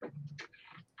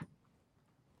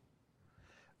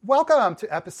Welcome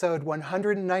to episode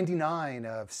 199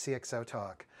 of CXO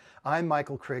Talk. I'm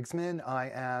Michael Krigsman. I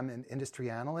am an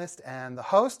industry analyst and the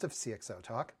host of CXO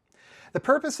Talk. The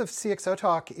purpose of CXO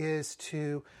Talk is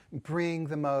to bring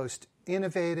the most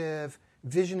innovative,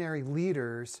 visionary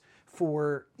leaders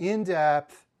for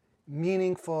in-depth,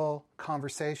 meaningful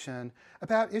conversation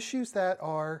about issues that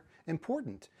are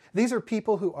important. These are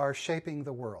people who are shaping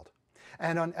the world.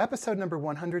 And on episode number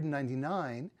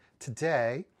 199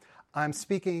 today, I'm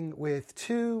speaking with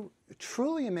two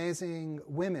truly amazing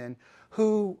women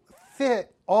who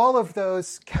fit all of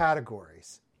those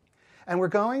categories. And we're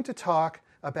going to talk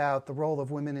about the role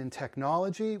of women in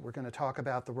technology. We're going to talk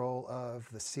about the role of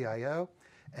the CIO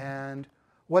and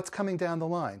what's coming down the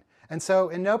line. And so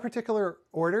in no particular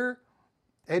order,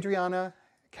 Adriana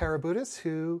Karaboutis,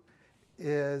 who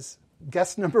is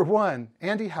guest number one.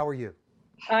 Andy, how are you?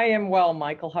 I am well,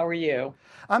 Michael. How are you?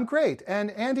 I'm great. And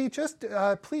Andy, just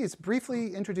please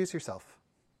briefly introduce yourself.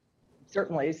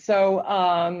 Certainly. So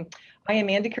I am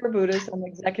Andy Karaboutis. I'm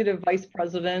Executive Vice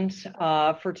President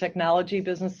for Technology,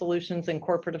 Business Solutions, and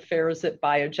Corporate Affairs at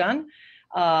Biogen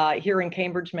here in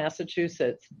Cambridge,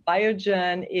 Massachusetts.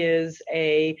 Biogen is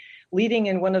a leading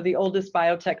in one of the oldest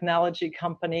biotechnology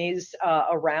companies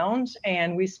around,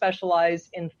 and we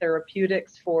specialize in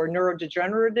therapeutics for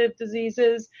neurodegenerative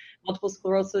diseases, multiple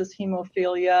sclerosis,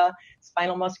 hemophilia,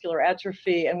 spinal muscular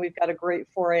atrophy, and we've got a great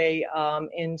foray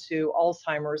into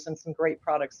Alzheimer's and some great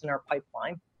products in our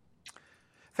pipeline.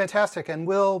 Fantastic. And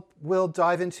we'll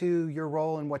dive into your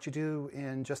role and what you do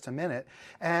in just a minute.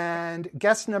 And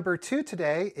guest number two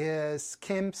today is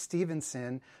Kim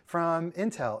Stevenson from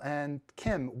Intel. And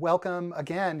Kim, welcome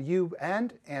again. You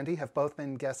and Andy have both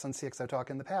been guests on CXO Talk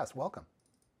in the past. Welcome.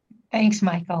 Thanks,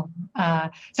 Michael. So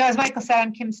as Michael said,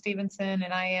 I'm Kim Stevenson,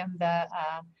 and I am the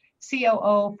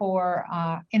COO for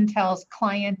Intel's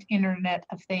Client Internet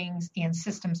of Things and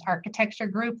Systems Architecture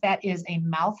Group. That is a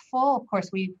mouthful. Of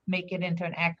course, we make it into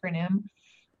an acronym.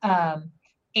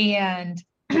 And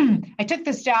I took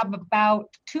this job about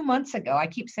 2 months ago. I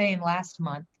keep saying last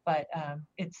month, but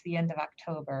it's the end of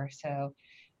October.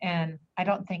 And I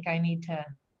don't think I need to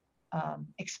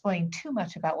explain too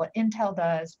much about what Intel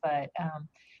does, but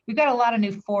we've got a lot of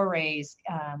new forays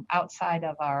outside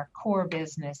of our core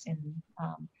business in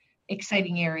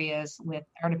exciting areas with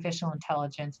artificial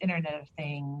intelligence, Internet of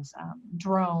Things,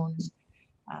 drones,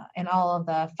 and all of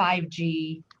the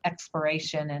 5G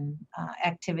exploration and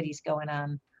activities going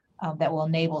on that will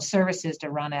enable services to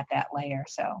run at that layer.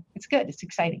 So it's good. It's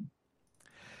exciting.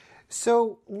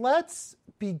 So let's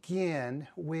begin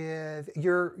with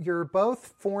you're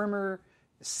both former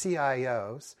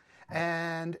CIOs.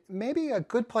 And maybe a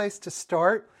good place to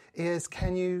start is,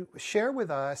 can you share with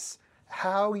us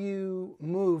how you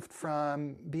moved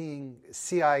from being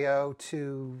CIO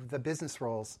to the business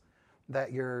roles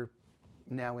that you're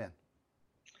now in?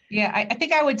 Yeah, I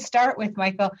think I would start with,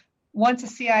 Michael, once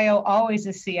a CIO, always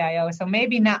a CIO. So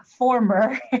maybe not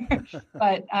former,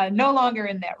 but no longer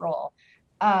in that role.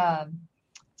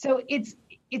 So it's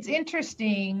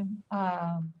interesting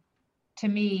to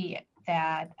me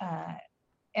that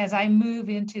as I move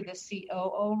into the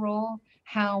COO role,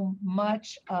 how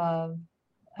much of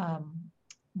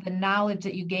the knowledge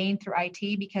that you gain through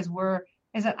IT, because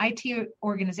as an IT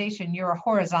organization, you're a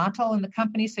horizontal in the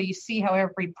company, so you see how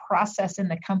every process in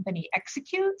the company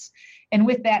executes. And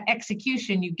with that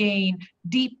execution, you gain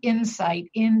deep insight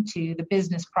into the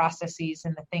business processes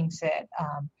and the things that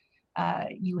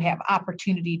you have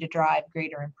opportunity to drive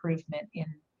greater improvement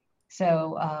in.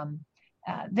 So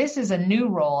this is a new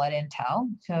role at Intel.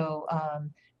 So,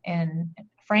 and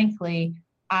frankly,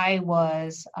 I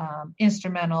was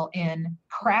instrumental in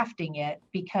crafting it,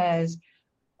 because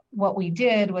what we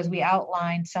did was we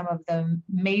outlined some of the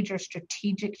major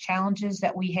strategic challenges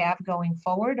that we have going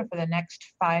forward for the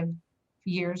next 5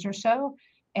 years or so,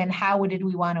 and how did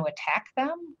we want to attack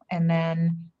them. And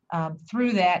then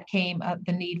through that came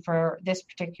the need for this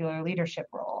particular leadership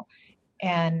role.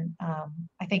 And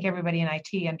I think everybody in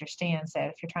IT understands that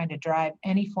if you're trying to drive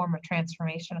any form of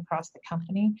transformation across the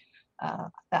company,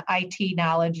 the IT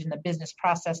knowledge and the business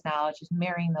process knowledge, is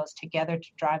marrying those together to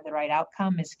drive the right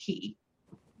outcome is key.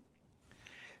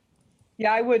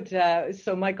 Yeah, I would.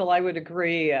 So, Michael, I would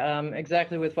agree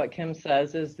exactly with what Kim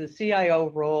says. Is the CIO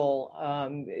role,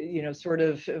 sort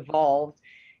of evolved,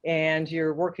 and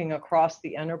you're working across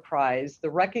the enterprise. The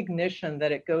recognition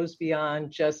that it goes beyond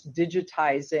just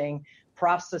digitizing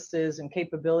processes and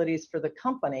capabilities for the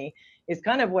company is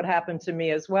kind of what happened to me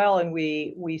as well. And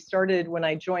we started when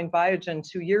I joined Biogen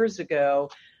 2 years ago.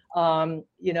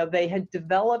 They had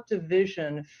developed a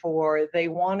vision they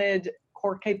wanted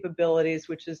core capabilities,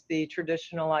 which is the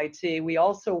traditional IT. We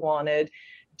also wanted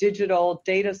digital,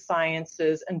 data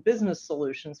sciences, and business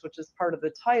solutions, which is part of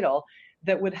the title,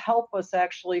 that would help us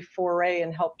actually foray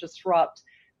and help disrupt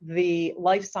the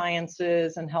life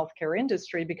sciences and healthcare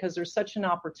industry, because there's such an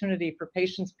opportunity for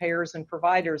patients, payers, and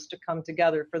providers to come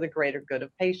together for the greater good of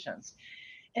patients.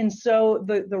 And so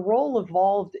the role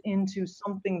evolved into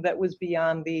something that was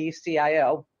beyond the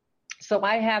CIO. So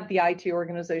I have the IT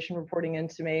organization reporting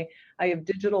into me. I have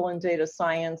digital and data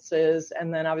sciences,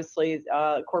 and then obviously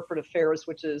corporate affairs,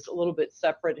 which is a little bit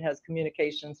separate. It has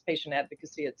communications, patient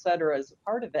advocacy, et cetera, as a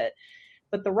part of it.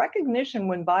 But the recognition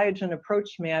when Biogen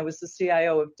approached me, I was the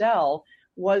CIO of Dell,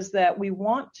 was that we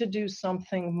want to do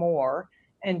something more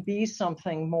and be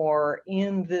something more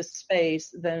in this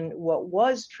space than what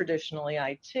was traditionally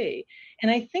IT. And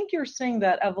I think you're seeing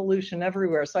that evolution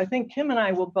everywhere. So I think Kim and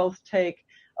I will both take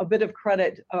a bit of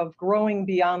credit of growing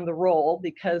beyond the role,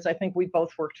 because I think we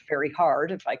both worked very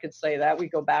hard, if I could say that. We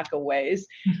go back a ways.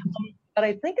 But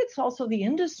I think it's also the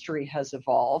industry has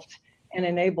evolved and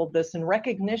enabled this in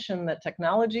recognition that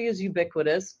technology is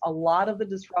ubiquitous. A lot of the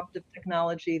disruptive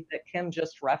technology that Kim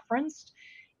just referenced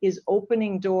is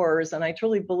opening doors, and I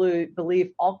truly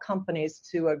believe all companies,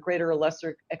 to a greater or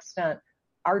lesser extent,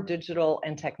 are digital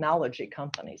and technology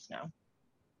companies now.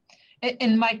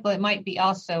 And Michael, it might be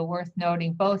also worth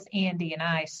noting, both Andy and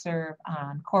I serve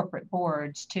on corporate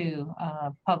boards too,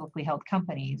 publicly held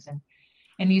companies.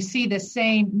 And you see the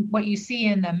same, what you see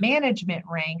in the management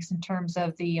ranks in terms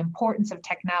of the importance of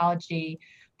technology,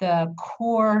 the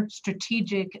core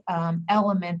strategic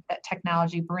element that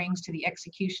technology brings to the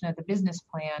execution of the business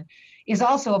plan, is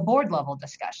also a board level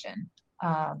discussion.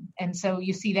 And so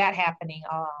you see that happening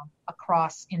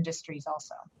across industries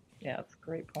also. Yeah, that's a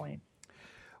great point.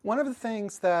 One of the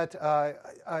things that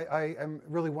I am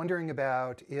really wondering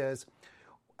about is,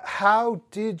 how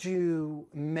did you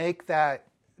make that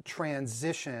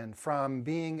transition from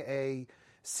being a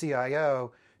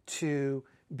CIO to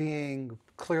being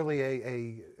clearly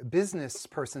a business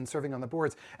person serving on the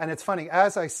boards? And it's funny,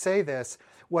 as I say this,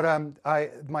 what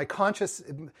my conscience,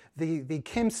 the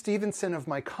Kim Stevenson of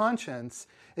my conscience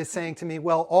is saying to me,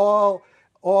 well,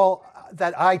 all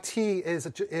that IT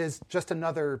is just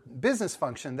another business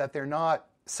function, that they're not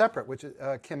separate, which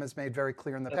Kim has made very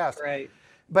clear in the past. That's right.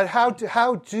 But how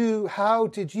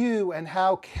did you and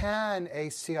how can a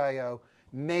CIO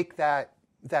make that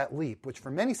leap, which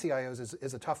for many CIOs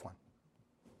is a tough one?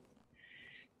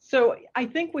 So I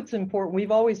think what's important,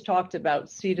 we've always talked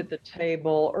about seat at the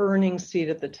table, earning seat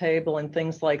at the table, and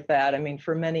things like that, I mean,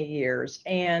 for many years.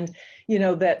 And,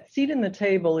 that seat in the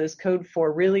table is code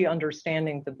for really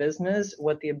understanding the business,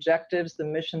 what the objectives, the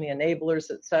mission, the enablers,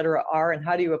 et cetera, are, and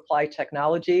how do you apply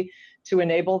technology to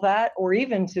enable that, or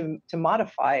even to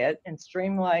modify it and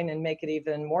streamline and make it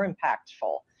even more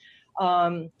impactful.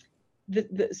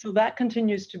 So that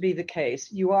continues to be the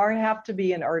case. You have to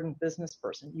be an ardent business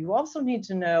person. You also need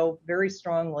to know very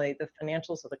strongly the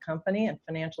financials of the company and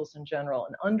financials in general,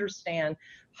 and understand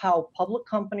how public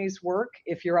companies work,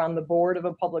 if you're on the board of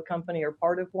a public company or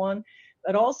part of one,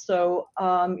 but also,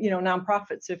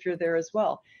 nonprofits, if you're there as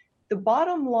well. The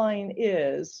bottom line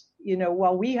is,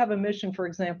 while we have a mission, for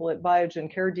example, at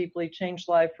Biogen, care deeply, change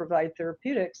life, provide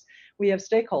therapeutics, we have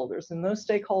stakeholders, and those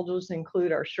stakeholders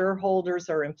include our shareholders,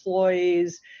 our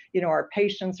employees, our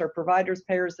patients, our providers,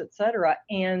 payers, et cetera.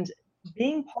 And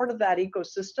being part of that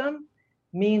ecosystem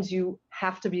means you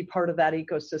have to be part of that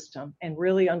ecosystem and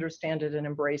really understand it and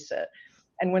embrace it.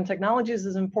 And when technology is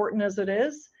as important as it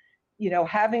is,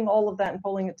 having all of that and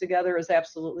pulling it together is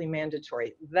absolutely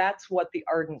mandatory. That's what the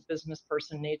ardent business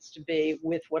person needs to be,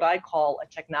 with what I call a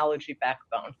technology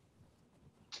backbone.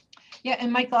 Yeah,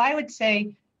 and Michael, I would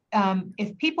say,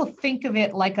 if people think of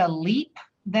it like a leap,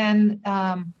 then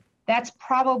you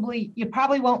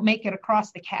probably won't make it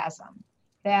across the chasm.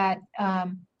 That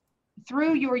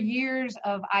through your years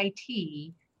of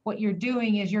IT, what you're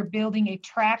doing is you're building a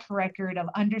track record of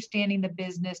understanding the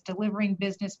business, delivering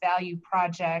business value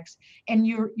projects, and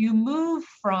you move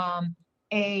from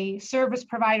a service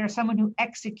provider, someone who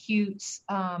executes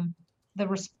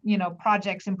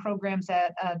projects and programs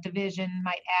that a division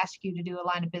might ask you to do, a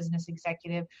line of business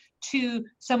executive, to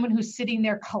someone who's sitting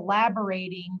there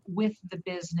collaborating with the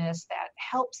business that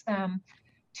helps them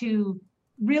to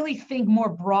really think more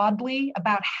broadly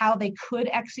about how they could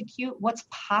execute, what's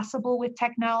possible with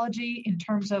technology in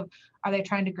terms of, are they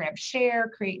trying to grab share,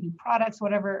 create new products,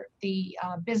 whatever the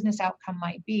business outcome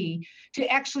might be, to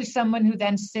actually someone who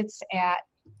then sits at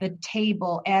the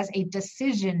table as a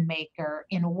decision maker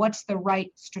in what's the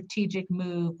right strategic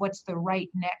move, what's the right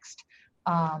next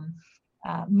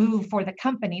move for the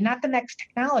company, not the next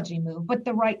technology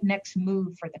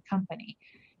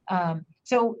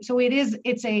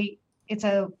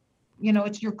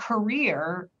it's your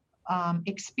career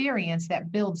experience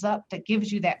that builds up, that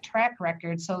gives you that track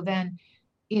record. So then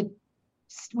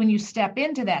when you step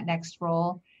into that next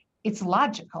role, it's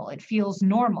logical. It feels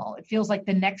normal. It feels like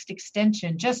the next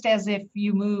extension, just as if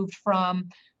you moved from,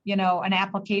 an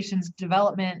applications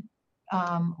development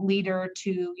leader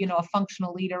to, a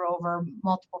functional leader over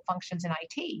multiple functions in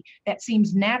IT. That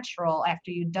seems natural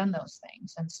after you've done those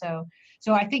things. And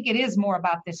so I think it is more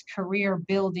about this career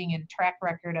building and track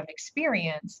record of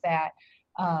experience that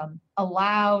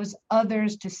allows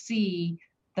others to see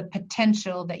the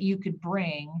potential that you could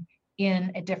bring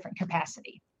in a different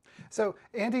capacity. So,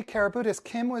 Andy Karabutis,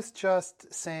 Kim was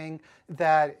just saying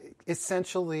that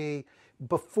essentially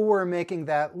before making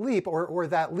that leap, or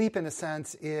that leap in a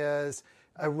sense is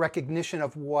a recognition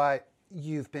of what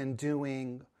you've been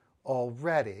doing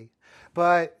already.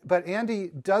 But Andy,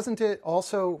 doesn't it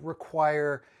also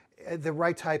require the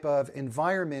right type of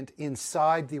environment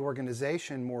inside the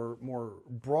organization more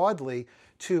broadly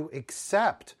to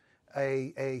accept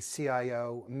a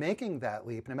CIO making that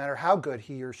leap, no matter how good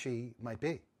he or she might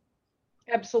be?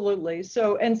 Absolutely.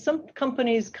 So, and some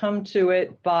companies come to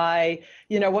it by,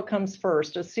 what comes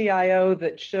first? A CIO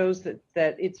that shows that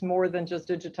it's more than just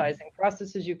digitizing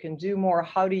processes. You can do more.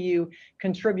 How do you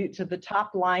contribute to the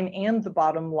top line and the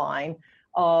bottom line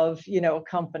of, a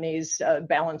company's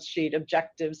balance sheet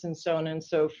objectives and so on and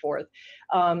so forth?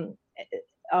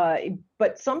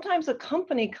 But sometimes a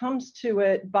company comes to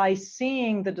it by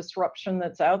seeing the disruption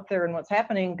that's out there and what's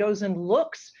happening, goes and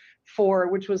looks for,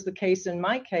 which was the case in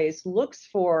my case, looks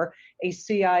for a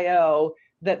CIO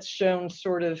that's shown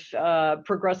sort of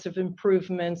progressive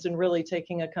improvements and really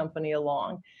taking a company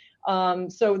along.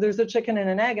 So there's a chicken and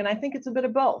an egg, and I think it's a bit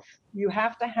of both. You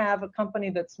have to have a company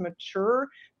that's mature,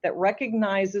 that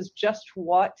recognizes just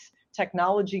what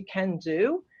technology can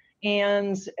do.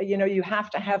 And, you have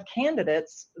to have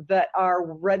candidates that are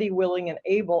ready, willing, and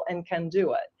able and can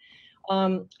do it.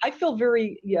 I feel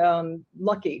very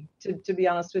lucky, to be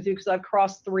honest with you, because I've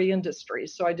crossed 3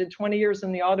 industries. So I did 20 years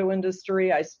in the auto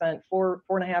industry. I spent four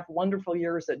and a half wonderful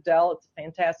years at Dell. It's a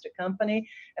fantastic company.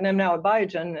 And I'm now at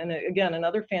Biogen, and again,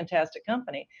 another fantastic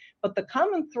company. But the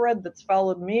common thread that's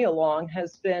followed me along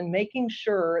has been making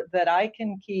sure that I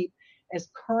can keep as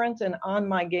current and on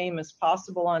my game as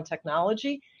possible on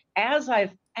technology, as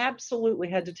I've absolutely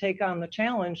had to take on the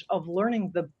challenge of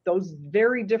learning those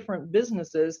very different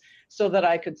businesses so that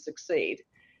I could succeed.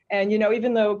 And,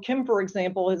 even though Kim, for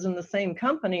example, is in the same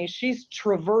company, she's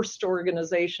traversed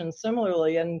organizations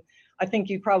similarly. And I think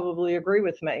you probably agree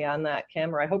with me on that,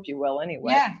 Kim, or I hope you will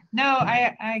anyway. Yeah, no,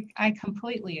 I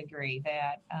completely agree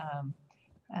that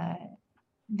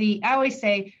I always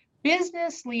say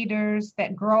business leaders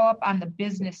that grow up on the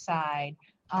business side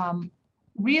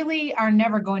really are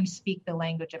never going to speak the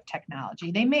language of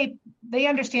technology. They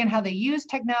understand how they use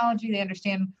technology, they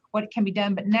understand what can be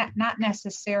done, but not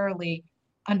necessarily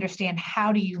understand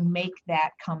how do you make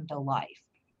that come to life.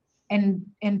 And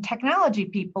technology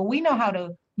people, we know how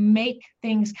to make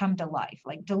things come to life,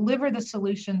 like deliver the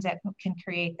solutions that can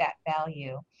create that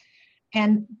value.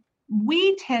 And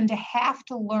we tend to have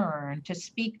to learn to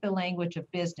speak the language of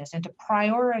business and to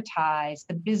prioritize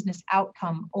the business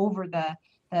outcome over the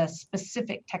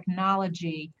specific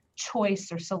technology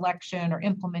choice or selection or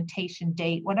implementation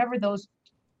date, whatever those,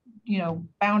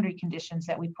 boundary conditions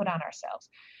that we put on ourselves.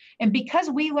 And because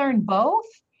we learn both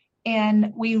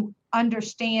and we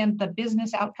understand the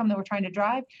business outcome that we're trying to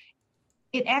drive,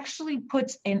 it actually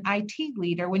puts an IT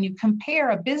leader, when you compare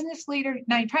a business leader,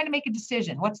 now you're trying to make a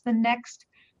decision. What's the next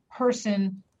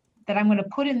person that I'm going to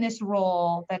put in this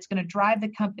role that's going to drive the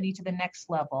company to the next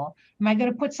level? Am I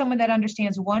going to put someone that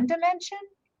understands one dimension,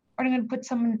 or am I going to put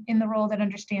someone in the role that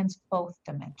understands both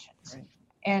dimensions? Right.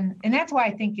 And that's why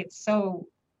I think it's so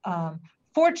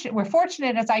fortunate. We're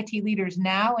fortunate as IT leaders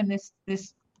now in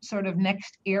this sort of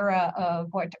next era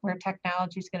of where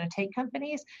technology is going to take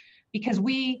companies, because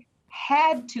we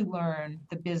had to learn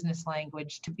the business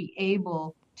language to be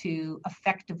able to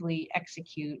effectively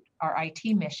execute our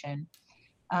IT mission.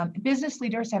 Business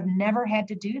leaders have never had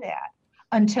to do that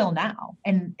until now,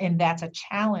 and that's a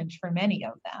challenge for many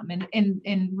of them,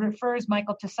 and refers,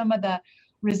 Michael, to some of the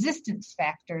resistance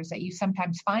factors that you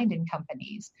sometimes find in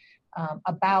companies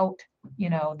about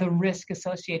the risk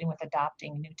associated with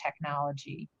adopting new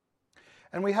technology.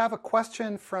 And we have a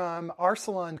question from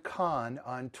Arsalan Khan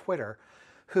on Twitter,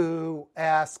 who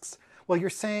asks, well, you're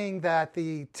saying that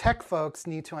the tech folks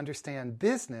need to understand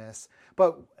business,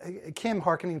 but Kim,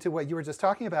 hearkening to what you were just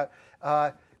talking about,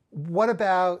 what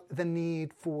about the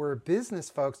need for business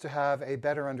folks to have a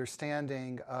better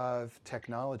understanding of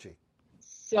technology?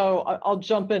 So I'll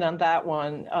jump in on that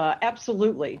one.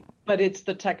 Absolutely. But it's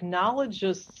the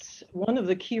technologist's, one of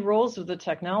the key roles of the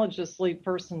technologist lead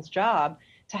person's job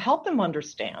to help them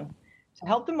understand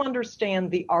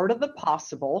the art of the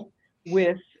possible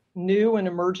with new and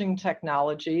emerging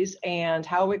technologies and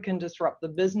how it can disrupt the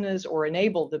business or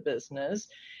enable the business.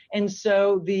 And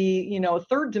so the,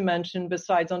 third dimension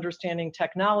besides understanding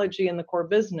technology and the core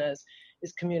business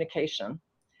is communication.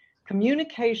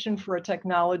 Communication for a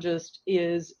technologist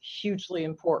is hugely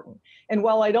important. And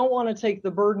while I don't want to take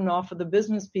the burden off of the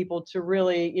business people to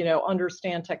really,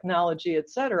 understand technology, et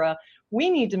cetera, we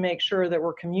need to make sure that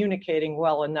we're communicating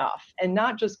well enough and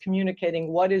not just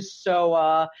communicating what is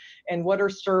SOA and what are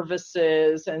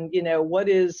services and, what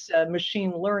is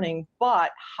machine learning, but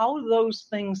how those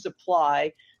things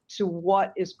apply to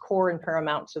what is core and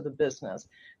paramount to the business.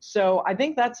 So I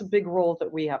think that's a big role that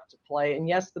we have to play. And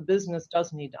yes, the business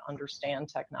does need to understand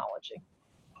technology.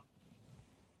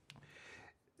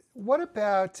 What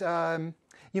about,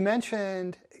 you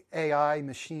mentioned AI,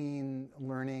 machine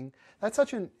learning. That's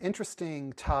such an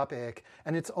interesting topic,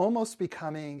 and it's almost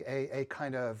becoming a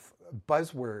kind of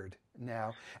buzzword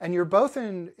now. And you're both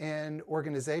in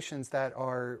organizations that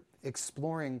are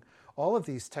exploring all of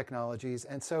these technologies.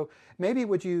 And so maybe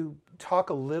would you talk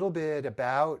a little bit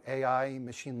about AI,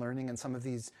 machine learning, and some of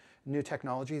these new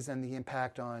technologies and the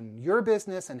impact on your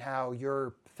business and how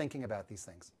you're thinking about these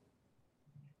things?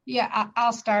 Yeah,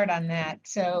 I'll start on that.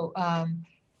 So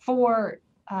for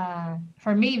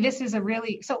me, this is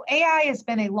so AI has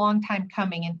been a long time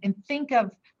coming, and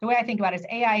the way I think about it is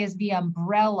AI is the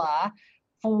umbrella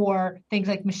for things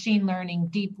like machine learning,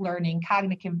 deep learning,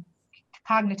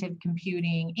 cognitive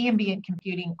computing, ambient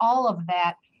computing. All of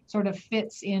that sort of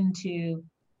fits into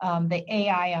the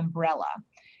AI umbrella,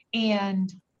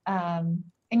 and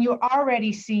you're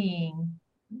already seeing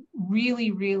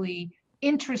really, really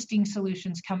interesting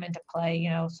solutions come into play.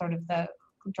 Sort of the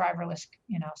driverless,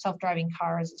 self-driving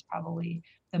cars is probably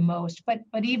the most, but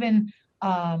even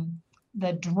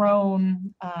the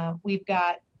drone. We've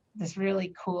got this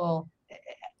really cool.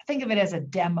 Think of it as a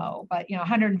demo, but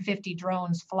 150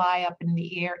 drones fly up in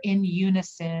the air in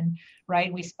unison,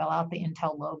 right? We spell out the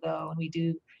Intel logo and we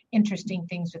do interesting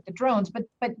things with the drones, but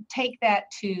take that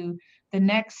to the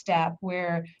next step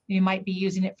where you might be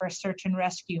using it for a search and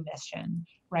rescue mission,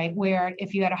 right? Where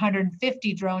if you had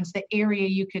 150 drones, the area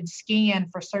you could scan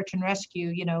for search and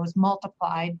rescue, is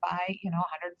multiplied by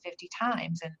 150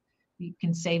 times, and you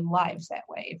can save lives that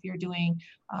way. If you're doing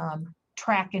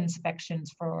track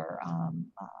inspections for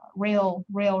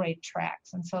railway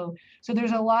tracks. And so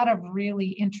there's a lot of really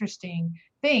interesting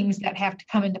things that have to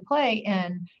come into play.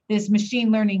 And this machine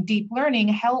learning, deep learning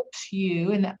helps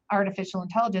you, and the artificial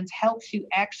intelligence helps you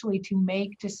actually to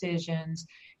make decisions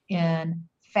in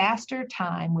faster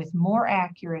time with more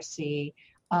accuracy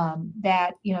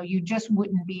that, you just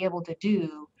wouldn't be able to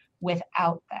do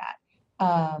without that.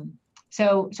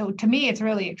 So to me, it's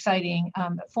really exciting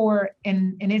and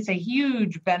it's a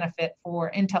huge benefit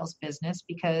for Intel's business,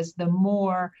 because the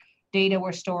more data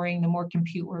we're storing, the more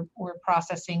compute we're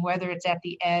processing, whether it's at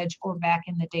the edge or back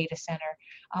in the data center.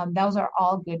 Those are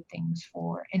all good things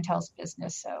for Intel's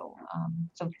business. So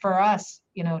for us,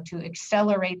 to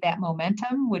accelerate that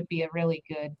momentum would be a really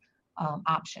good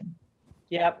option.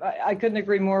 Yeah, I couldn't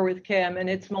agree more with Kim, and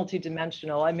it's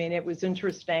multidimensional. I mean, it was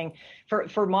interesting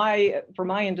for my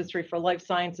industry, for life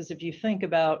sciences. If you think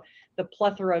about the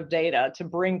plethora of data to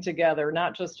bring together,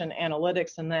 not just in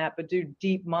analytics and that, but do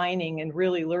deep mining and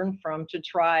really learn from to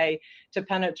try to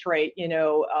penetrate,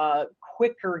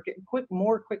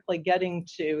 more quickly getting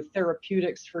to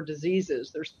therapeutics for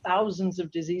diseases. There's thousands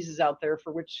of diseases out there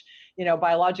for which,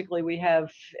 biologically we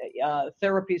have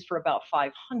therapies for about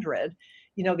 500.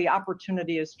 The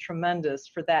opportunity is tremendous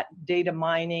for that data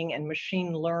mining and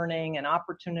machine learning and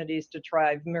opportunities to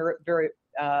try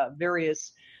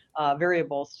various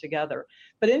variables together.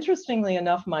 But interestingly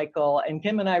enough, Michael, and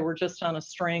Kim and I were just on a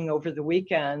string over the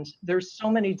weekend, there's so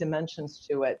many dimensions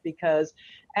to it, because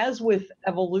as with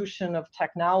evolution of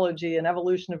technology and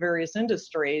evolution of various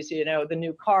industries, the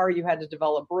new car, you had to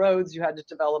develop roads, you had to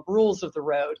develop rules of the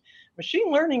road.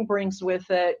 Machine learning brings with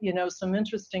it, some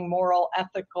interesting moral,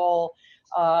 ethical,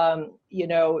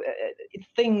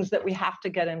 things that we have to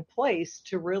get in place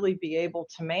to really be able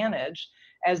to manage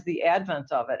as the advent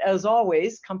of it. As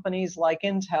always, companies like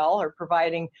Intel are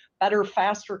providing better,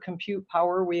 faster compute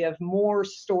power. We have more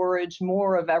storage,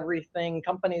 more of everything.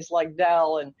 Companies like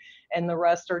Dell and the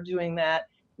rest are doing that.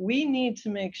 We need to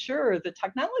make sure the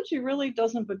technology really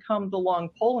doesn't become the long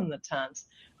pole in the tent.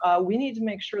 We need to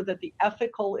make sure that the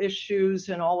ethical issues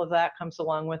and all of that comes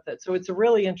along with it. So it's a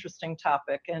really interesting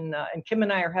topic, and Kim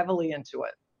and I are heavily into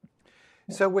it.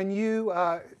 So when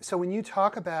you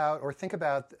talk about or think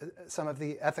about some of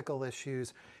the ethical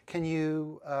issues, can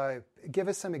you give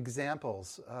us some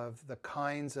examples of the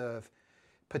kinds of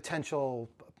potential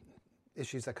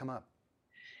issues that come up?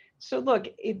 So look,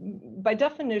 by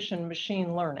definition,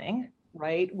 machine learning,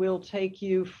 right, will take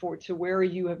you to where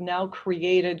you have now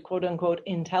created quote unquote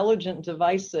intelligent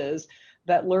devices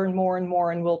that learn more and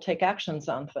more and will take actions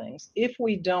on things. If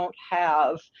we don't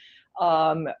have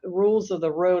rules of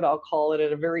the road, I'll call it,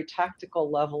 at a very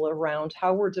tactical level around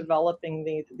how we're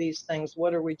developing these things,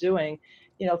 what are we doing?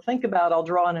 Think about, I'll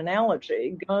draw an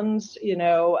analogy. Guns,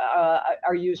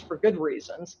 are used for good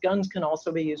reasons. Guns can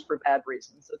also be used for bad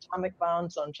reasons. Atomic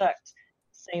bombs unchecked,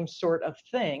 same sort of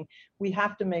thing. We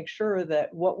have to make sure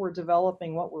that what we're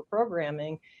developing, what we're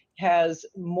programming, has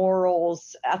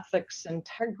morals, ethics,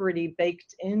 integrity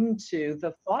baked into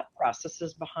the thought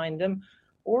processes behind them.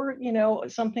 Or,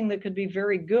 something that could be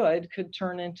very good could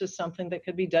turn into something that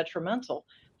could be detrimental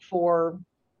for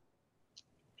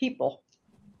people.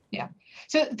 Yeah.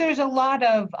 So there's a lot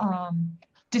of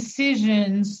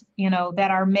decisions, that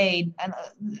are made. And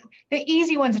the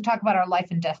easy ones to talk about are life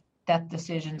and death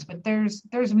decisions, but there's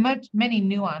many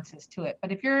nuances to it.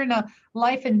 But if you're in a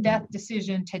life and death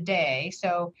decision today,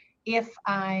 so if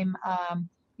I'm,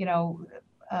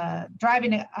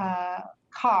 driving a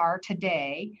car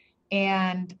today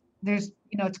and there's,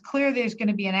 it's clear there's going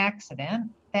to be an accident,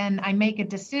 then I make a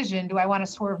decision. Do I want to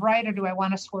swerve right or do I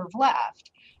want to swerve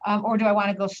left? Or do I want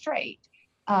to go straight?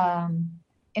 And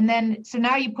then, so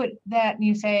now you put that and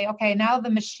you say, okay, now the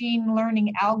machine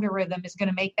learning algorithm is going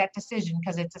to make that decision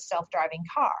because it's a self-driving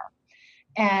car.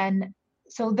 And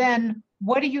so then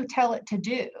what do you tell it to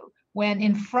do when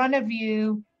in front of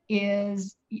you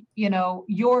is,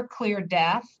 your clear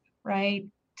death, right?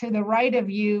 To the right of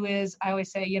you is, I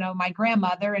always say, my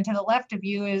grandmother, and to the left of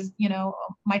you is,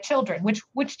 my children.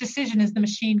 Which decision is the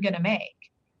machine going to make?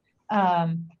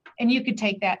 And you could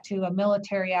take that to a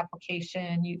military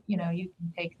application. You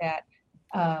can take that,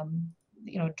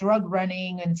 drug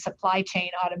running and supply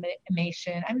chain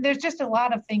automation. I mean, there's just a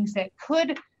lot of things that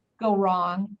could go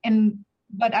wrong.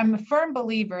 But I'm a firm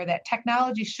believer that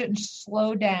technology shouldn't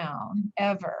slow down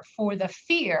ever for the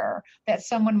fear that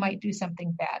someone might do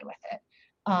something bad with it.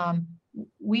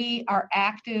 We are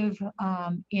active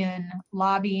in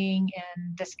lobbying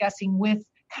and discussing with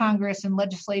Congress and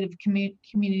legislative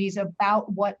communities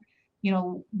about what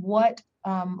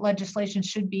legislation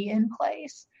should be in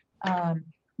place.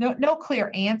 No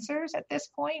clear answers at this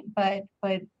point, but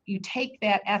you take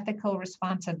that ethical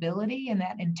responsibility and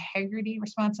that integrity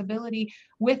responsibility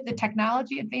with the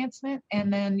technology advancement,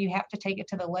 and then you have to take it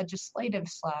to the legislative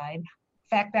side.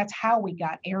 In fact, that's how we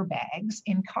got airbags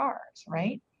in cars,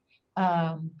 right?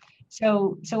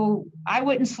 So I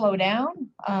wouldn't slow down,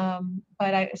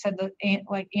 but I said,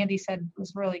 like Andy said,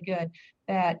 was really good,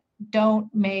 that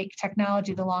don't make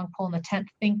technology the long pole in the tent.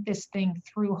 Think this thing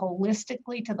through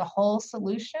holistically to the whole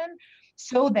solution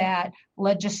so that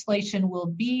legislation will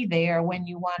be there when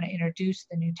you want to introduce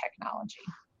the new technology.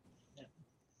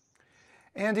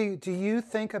 Andy, do you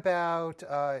think about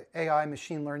AI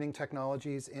machine learning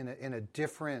technologies in a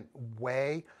different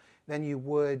way than you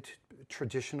would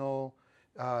traditional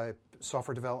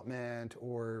software development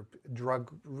or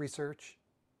drug research?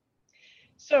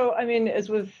 So, I mean, as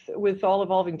with all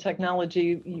evolving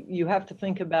technology, you have to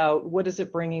think about what is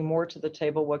it bringing more to the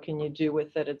table, what can you do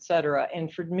with it, et cetera.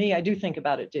 And for me, I do think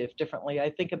about it differently.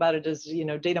 I think about it as,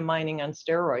 data mining on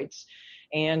steroids,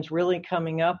 and really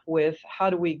coming up with how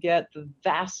do we get the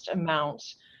vast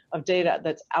amounts of data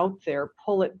that's out there,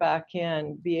 pull it back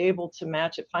in, be able to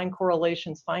match it, find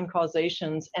correlations, find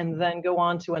causations, and then go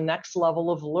on to a next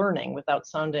level of learning without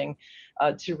sounding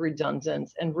too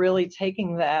redundant, and really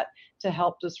taking that to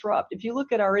help disrupt. If you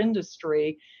look at our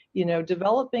industry,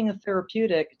 developing a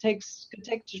therapeutic could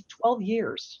take 12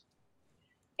 years.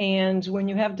 And when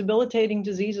you have debilitating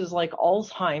diseases like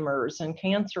Alzheimer's and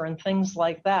cancer and things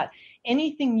like that,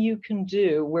 anything you can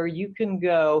do where you can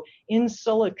go in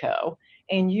silico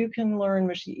and you can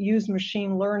use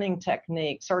machine learning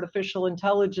techniques, artificial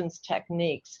intelligence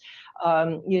techniques,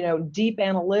 deep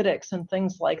analytics and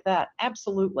things like that.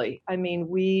 Absolutely. I mean,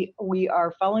 we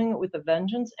are following it with a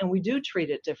vengeance, and we do treat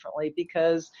it differently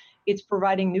because it's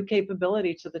providing new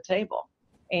capability to the table,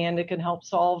 and it can help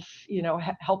solve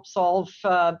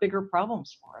bigger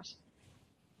problems for us.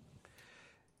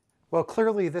 Well,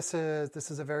 clearly this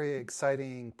is a very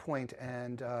exciting point,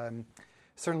 and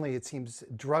certainly it seems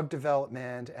drug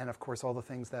development and, of course, all the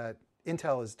things that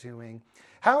Intel is doing.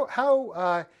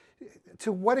 How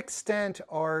to what extent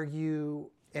are you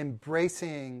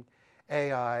embracing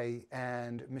AI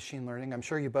and machine learning. I'm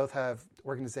sure you both have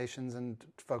organizations and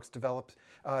folks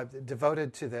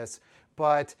devoted to this,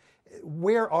 but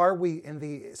where are we in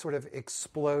the sort of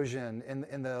explosion,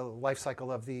 in the life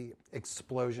cycle of the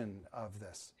explosion of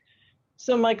this?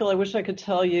 So, Michael, I wish I could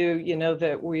tell you,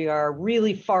 that we are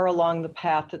really far along the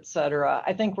path, et cetera.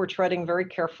 I think we're treading very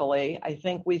carefully. I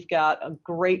think we've got a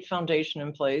great foundation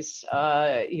in place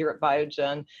here at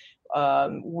Biogen.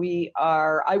 We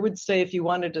are, I would say, if you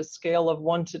wanted a scale of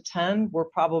 1 to 10, we're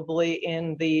probably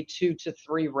in the 2 to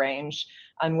 3 range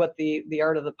on what the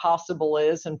art of the possible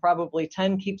is, and probably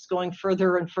 10 keeps going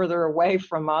further and further away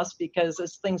from us, because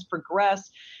as things progress,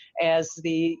 as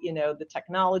the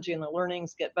technology and the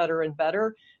learnings get better and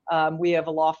better, we have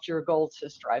a loftier goal to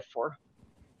strive for.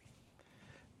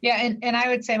 Yeah, and I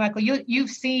would say, Michael, you've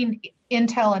seen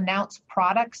Intel announce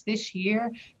products this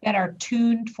year that are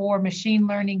tuned for machine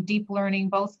learning, deep learning,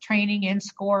 both training and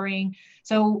scoring.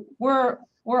 So we're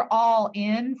all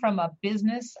in from a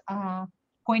business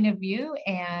point of view,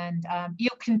 and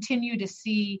you'll continue to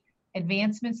see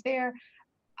advancements there.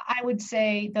 I would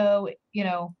say, though,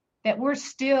 that we're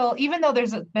still, even though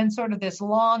there's been sort of this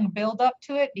long build-up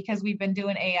to it, because we've been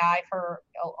doing AI for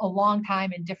a long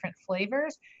time in different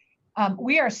flavors,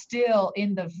 we are still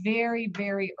in the very,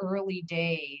 very early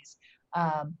days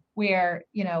where,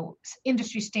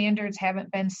 industry standards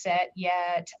haven't been set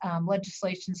yet,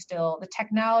 legislation still, the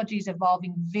technology is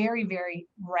evolving very, very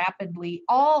rapidly,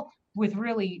 all with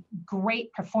really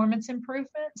great performance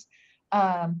improvements.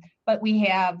 But we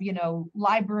have,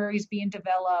 libraries being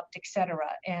developed, et cetera.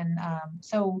 And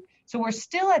so we're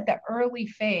still at the early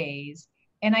phase.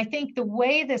 And I think the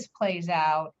way this plays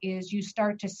out is you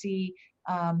start to see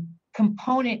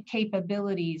component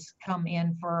capabilities come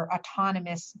in for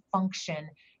autonomous function.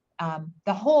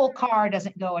 The whole car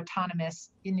doesn't go autonomous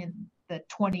in the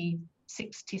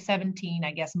 2017,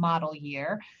 I guess, model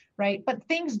year, right? But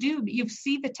things do. You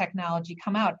see the technology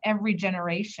come out every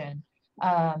generation.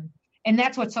 And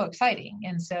that's what's so exciting.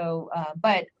 And so,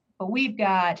 but we've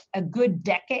got a good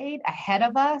decade ahead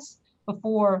of us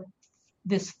before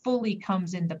this fully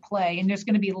comes into play. And there's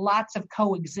going to be lots of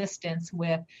coexistence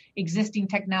with existing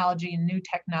technology and new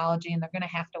technology, and they're going to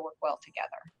have to work well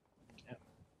together.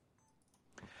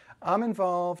 I'm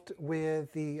involved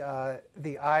with the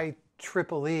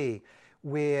IEEE,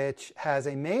 which has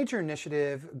a major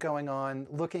initiative going on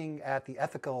looking at the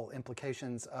ethical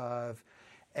implications of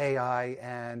AI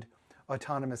and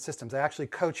autonomous systems. I actually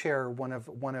co-chair one of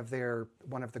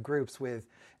the groups with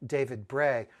David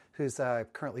Bray, who's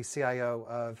currently CIO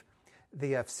of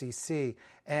the FCC.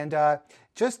 And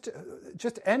just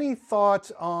any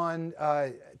thoughts on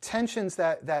tensions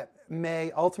that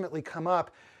may ultimately come up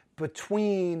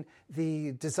between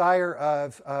the desire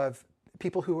of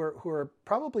people who are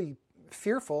probably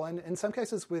fearful, and in some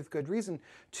cases with good reason,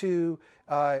 to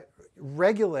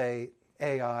regulate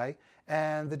AI,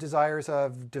 and the desires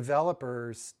of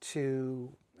developers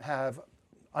to have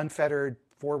unfettered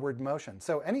forward motion.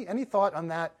 So any thought on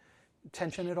that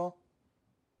tension at all?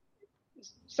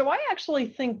 So I actually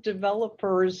think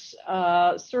developers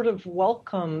sort of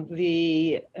welcome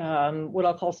the what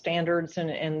I'll call standards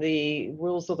and the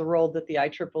rules of the road that the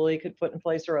IEEE could put in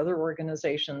place, or other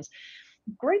organizations.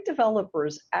 Great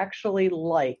developers actually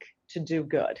like to do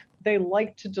good. They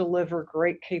like to deliver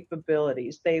great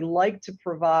capabilities. They like to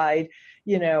provide,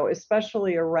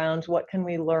 especially around what can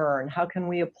we learn? How can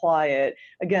we apply it?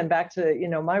 Again, back to,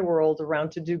 my world around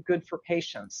to do good for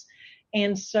patients.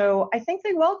 And so I think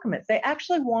they welcome it. They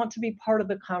actually want to be part of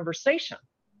the conversation.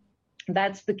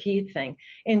 That's the key thing.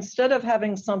 Instead of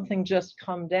having something just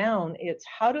come down, it's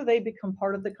how do they become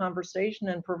part of the conversation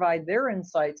and provide their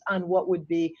insights on what would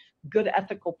be good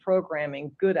ethical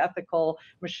programming, good ethical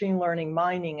machine learning,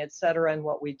 mining, et cetera, and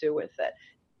what we do with it.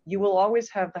 You will always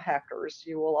have the hackers.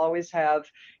 You will always have,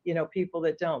 people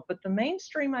that don't. But the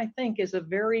mainstream, I think, is a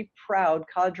very proud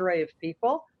cadre of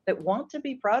people that want to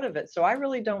be proud of it. So I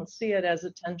really don't see it as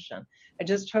a tension. I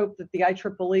just hope that the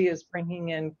IEEE is bringing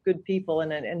in good people,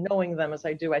 and knowing them as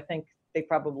I do, I think they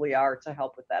probably are, to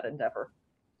help with that endeavor.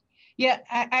 Yeah,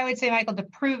 I would say, Michael, to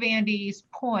prove Andy's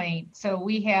point, so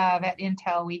we have at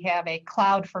Intel, we have a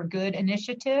Cloud for Good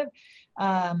initiative.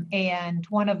 And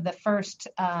one of the first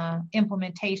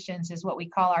implementations is what we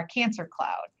call our Cancer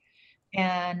Cloud.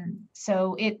 And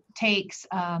so it takes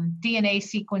DNA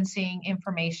sequencing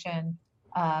information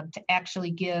to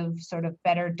actually give sort of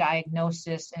better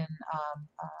diagnosis and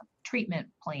treatment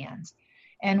plans.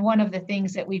 And one of the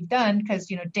things that we've done,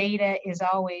 because data is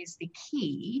always the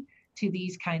key to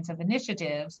these kinds of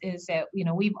initiatives, is that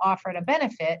we've offered a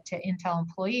benefit to Intel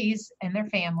employees and their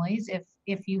families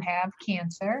if you have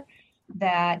cancer.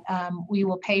 that we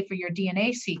will pay for your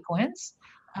DNA sequence,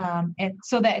 and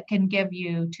so that it can give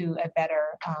you to a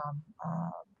better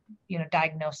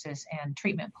diagnosis and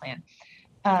treatment plan.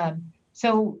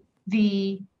 So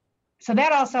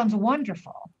that all sounds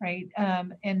wonderful, right?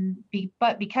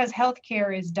 But because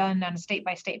healthcare is done on a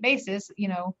state-by-state basis,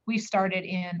 we started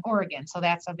in Oregon, so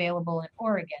that's available in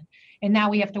Oregon, and now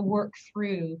we have to work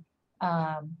through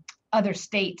other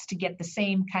states to get the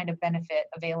same kind of benefit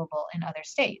available in other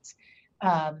states,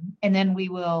 and then we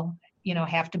will,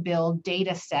 have to build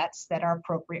data sets that are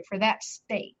appropriate for that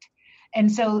state.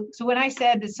 And so when I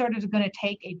said it's sort of going to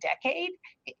take a decade,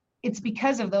 it's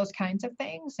because of those kinds of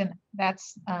things. And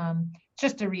that's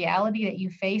just a reality that you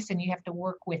face, and you have to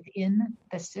work within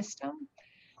the system.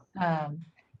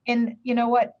 And you know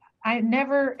what? I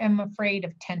never am afraid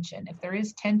of tension. If there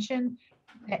is tension,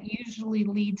 that usually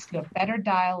leads to a better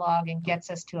dialogue and gets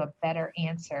us to a better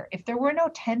answer. If there were no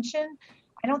tension,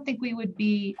 I don't think we would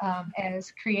be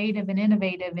as creative and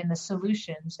innovative in the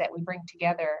solutions that we bring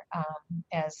together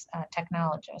as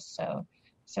technologists.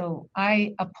 So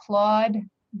I applaud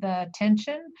the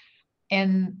tension,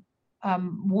 and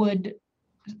would,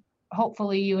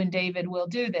 hopefully you and David will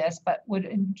do this, but would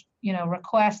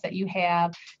request that you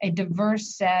have a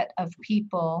diverse set of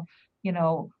people,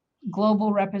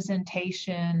 global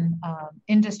representation,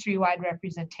 industry-wide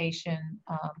representation,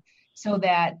 so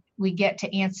that we get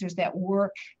to answers that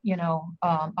work,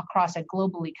 across a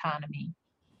global economy.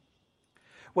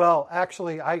 Well,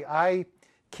 actually, I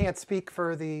can't speak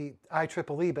for the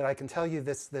IEEE, but I can tell you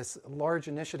this large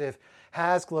initiative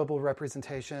has global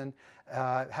representation,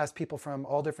 has people from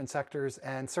all different sectors,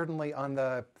 and certainly on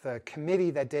the committee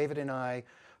that David and I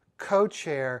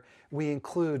co-chair, we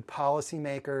include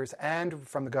policymakers and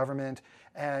from the government,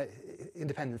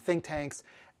 independent think tanks,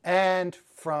 and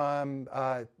from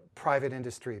private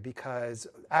industry, because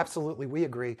absolutely we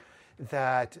agree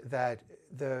that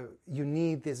you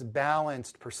need this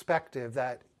balanced perspective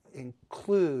that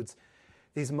includes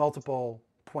these multiple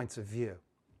points of view.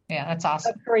 Yeah, that's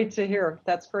awesome. That's great to hear.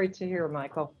 That's great to hear,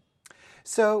 Michael.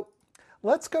 So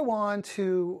let's go on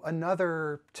to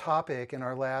another topic in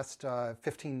our last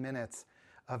 15 minutes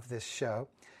of this show.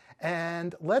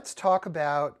 And let's talk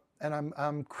about, and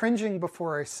I'm cringing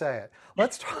before I say it,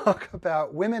 let's talk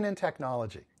about women in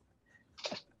technology.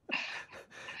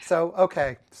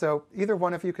 So either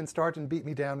one of you can start and beat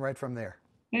me down right from there.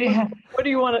 Yeah. What do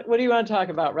you want to talk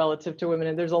about relative to women?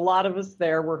 And there's a lot of us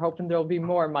there. We're hoping there'll be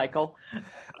more, Michael.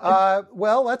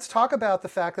 Well, let's talk about the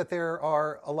fact that there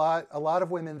are a lot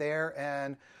of women there,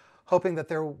 and hoping that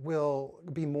there will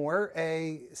be more.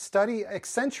 A study,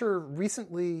 Accenture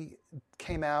recently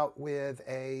came out with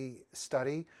a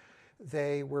study.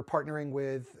 They were partnering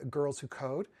with Girls Who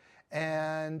Code,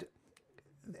 and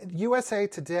USA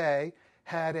Today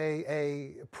had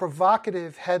a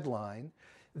provocative headline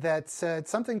that said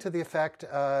something to the effect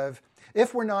of,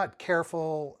 if we're not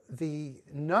careful, the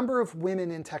number of women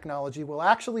in technology will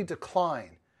actually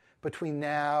decline between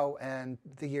now and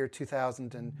the year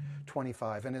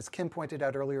 2025. And as Kim pointed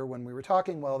out earlier when we were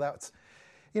talking, well, that's,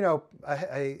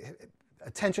 a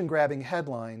attention-grabbing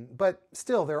headline, but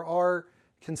still there are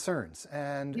concerns,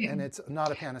 and it's not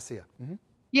a panacea. Mm-hmm.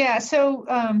 Yeah, so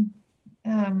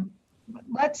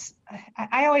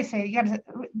I always say we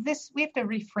have to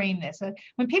reframe this.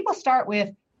 When people start with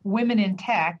women in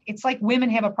tech, it's like women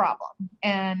have a problem.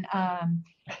 And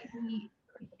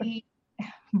the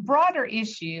broader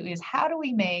issue is, how do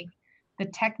we make the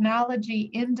technology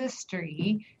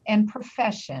industry and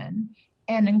profession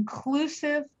an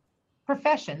inclusive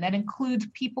profession that includes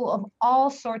people of all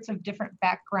sorts of different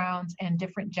backgrounds and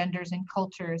different genders and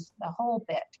cultures, the whole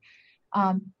bit.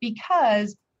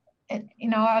 Because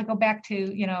I'll go back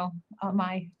to,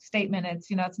 my statement.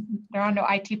 There are no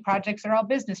IT projects, they're all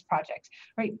business projects,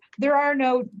 right? There are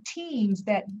no teams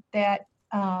that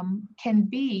can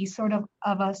be sort of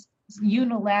a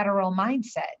unilateral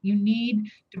mindset. You need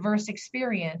diverse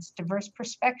experience, diverse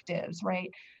perspectives,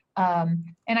 right?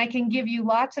 And I can give you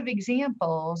lots of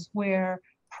examples where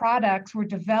products were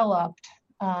developed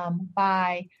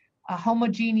by a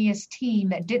homogeneous team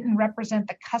that didn't represent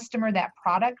the customer that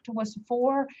product was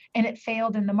for, and it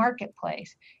failed in the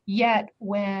marketplace. Yet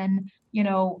when,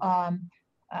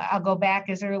 I'll go back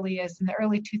as early as in the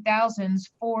early 2000s,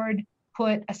 Ford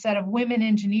put a set of women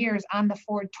engineers on the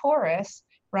Ford Taurus,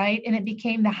 right? And it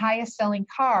became the highest selling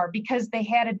car because they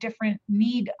had a different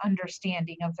need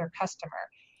understanding of their customer.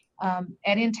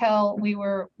 At Intel, we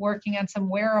were working on some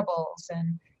wearables,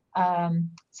 and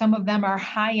some of them are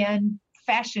high-end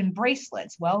fashion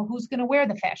bracelets. Well, who's going to wear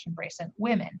the fashion bracelet?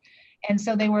 Women. And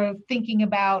so they were thinking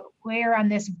about, where on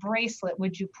this bracelet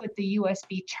would you put the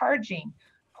USB charging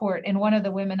port, and one of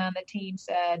the women on the team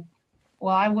said,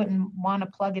 well, I wouldn't want to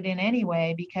plug it in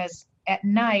anyway, because at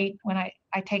night when I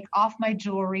take off my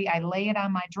jewelry, I lay it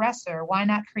on my dresser. Why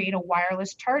not create a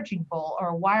wireless charging bowl or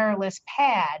a wireless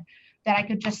pad that I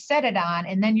could just set it on,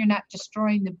 and then you're not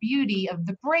destroying the beauty of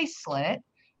the bracelet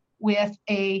with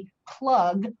a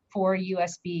plug for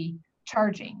USB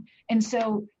charging. And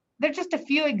so they're just a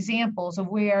few examples of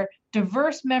where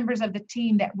diverse members of the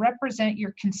team that represent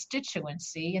your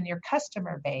constituency and your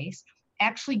customer base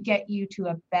actually get you to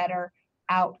a better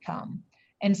outcome.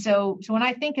 And so when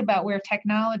I think about where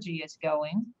technology is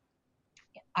going,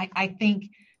 I think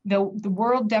the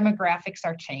world demographics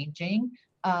are changing.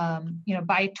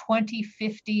 By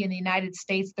 2050 in the United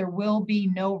States, there will be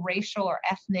no racial or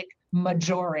ethnic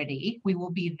majority. We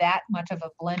will be that much of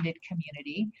a blended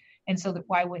community. And so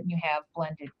why wouldn't you have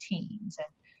blended teams?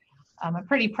 And I'm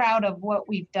pretty proud of what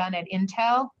we've done at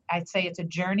Intel. I'd say it's a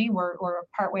journey. We're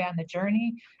partway on the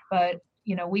journey, but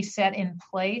we set in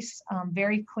place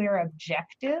very clear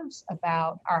objectives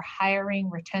about our hiring,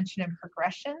 retention, and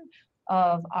progression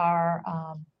of our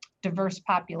diverse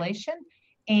population.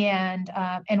 And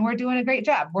we're doing a great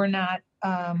job. We're not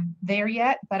there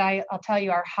yet, but I'll tell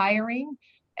you, our hiring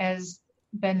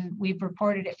we've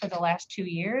reported it for the last 2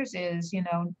 years, is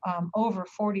over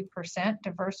 40%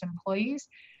 diverse employees.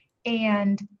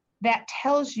 And that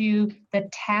tells you the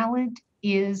talent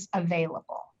is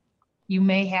available. You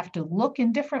may have to look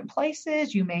in different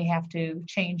places. You may have to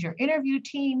change your interview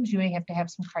teams. You may have to have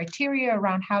some criteria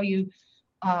around how you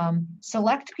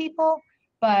select people,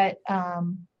 but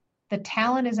the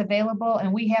talent is available,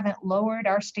 and we haven't lowered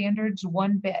our standards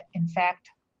one bit. In fact,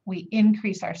 we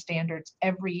increase our standards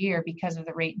every year because of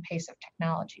the rate and pace of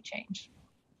technology change.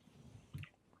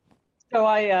 So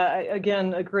I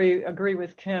again agree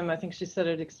with Kim. I think she said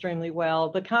it extremely well.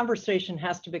 The conversation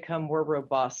has to become more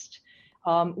robust.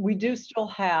 We do still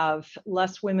have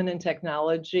less women in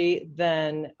technology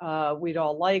than we'd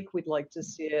all like. We'd like to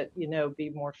see it, be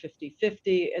more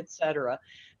 50-50, et cetera.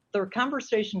 The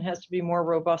conversation has to be more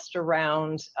robust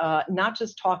around not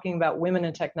just talking about women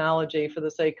in technology for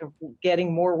the sake of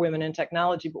getting more women in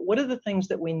technology, but what are the things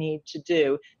that we need to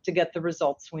do to get the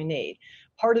results we need?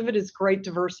 Part of it is great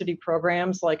diversity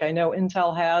programs like I know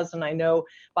Intel has and I know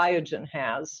Biogen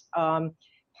has.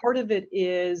 Part of it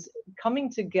is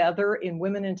coming together in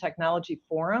women in technology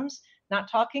forums, not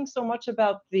talking so much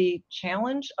about the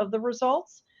challenge of the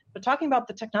results, but talking about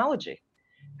the technology.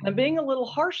 I'm being a little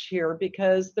harsh here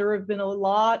because there have been a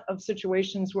lot of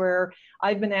situations where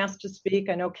I've been asked to speak.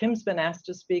 I know Kim's been asked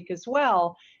to speak as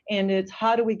well. And it's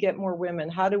how do we get more women?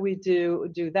 How do we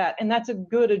do that? And that's a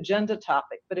good agenda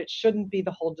topic, but it shouldn't be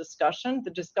the whole discussion.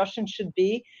 The discussion should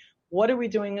be, what are we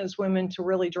doing as women to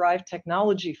really drive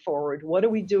technology forward? What are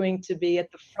we doing to be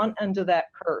at the front end of that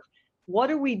curve?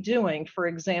 What are we doing, for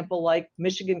example, like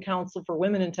Michigan Council for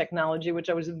Women in Technology, which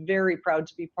I was very proud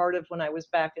to be part of when I was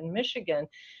back in Michigan,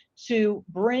 to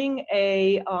bring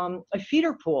a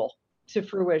feeder pool to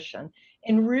fruition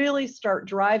and really start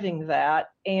driving that.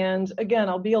 And again,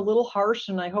 I'll be a little harsh,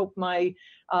 and I hope my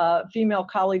female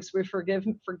colleagues will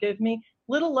forgive me,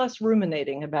 little less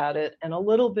ruminating about it and a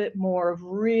little bit more of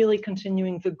really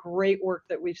continuing the great work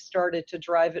that we've started to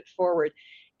drive it forward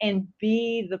and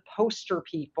be the poster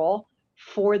people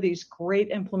for these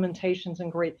great implementations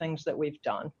and great things that we've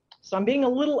done. So I'm being a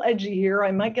little edgy here.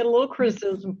 I might get a little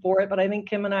criticism for it, but I think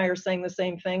Kim and I are saying the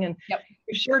same thing. And Yep.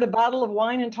 We shared a bottle of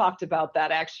wine and talked about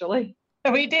that, actually.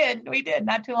 We did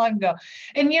not too long ago.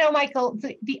 And, Michael,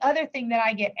 the other thing that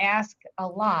I get asked a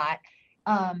lot,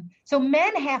 so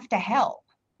men have to help,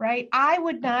 right? I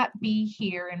would not be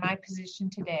here in my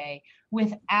position today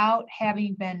without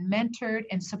having been mentored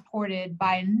and supported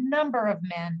by a number of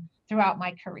men throughout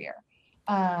my career.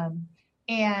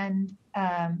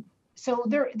 So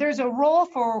there's a role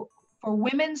for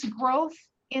women's growth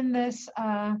in this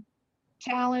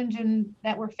challenge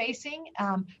that we're facing,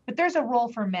 but there's a role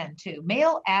for men too.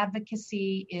 Male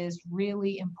advocacy is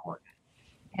really important.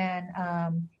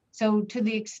 And so to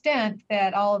the extent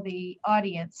that all of the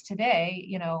audience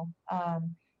today,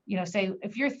 say,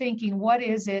 if you're thinking,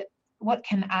 what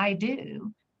can I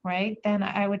do, right? Then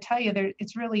I would tell you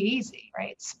it's really easy,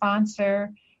 right?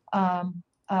 Sponsor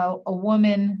a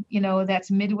woman, that's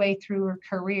midway through her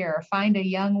career, find a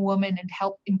young woman and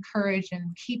help encourage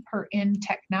and keep her in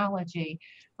technology,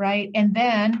 right? And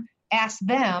then ask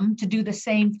them to do the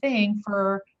same thing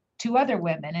for 2 other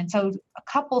women. And so a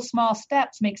couple small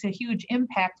steps makes a huge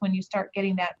impact when you start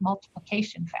getting that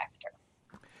multiplication factor.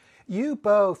 You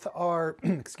both are,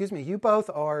 you both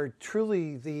are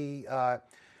truly the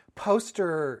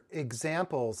poster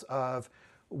examples of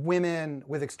women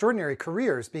with extraordinary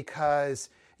careers, because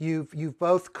you've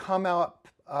both come up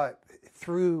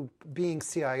through being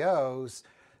CIOs,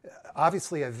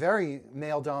 obviously a very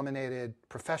male-dominated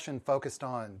profession focused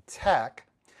on tech,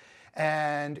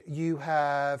 and you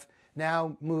have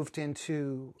now moved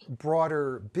into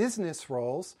broader business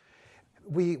roles.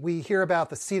 We hear about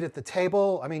the seat at the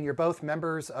table. I mean, you're both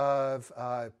members of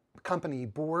company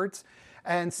boards.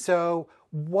 And so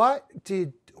what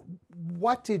did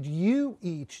you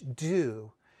each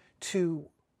do to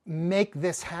make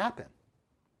this happen?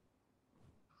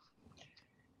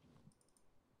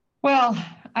 Well,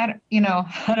 I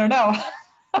don't know.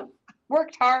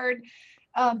 Worked hard.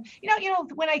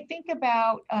 When I think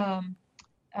about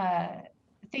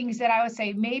things that I would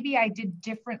say maybe I did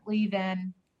differently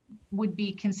than would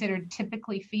be considered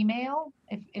typically female,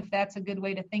 if that's a good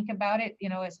way to think about it,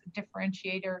 as a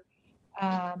differentiator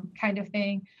kind of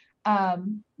thing.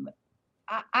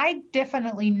 I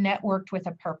definitely networked with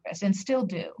a purpose and still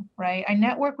do, right? I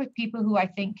network with people who I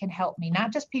think can help me,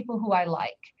 not just people who I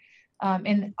like.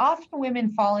 And often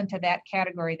women fall into that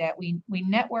category that we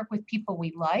network with people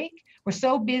we like. We're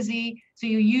so busy, so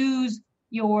you use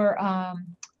your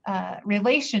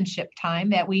relationship time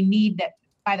that we need. That,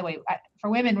 by the way, for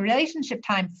women, relationship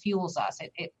time fuels us.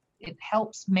 It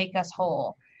helps make us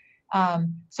whole.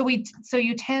 So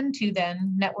you tend to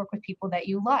then network with people that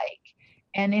you like.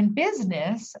 And in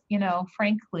business,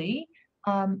 frankly,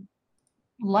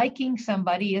 liking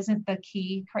somebody isn't the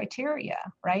key criteria,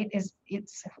 right?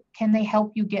 It's can they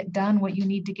help you get done what you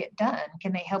need to get done?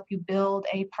 Can they help you build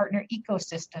a partner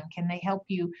ecosystem? Can they help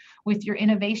you with your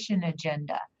innovation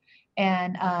agenda?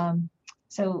 And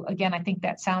so again, I think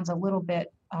that sounds a little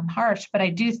bit harsh, but I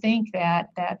do think that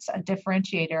that's a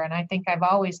differentiator. And I think I've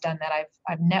always done that.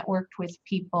 I've networked with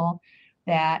people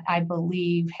that I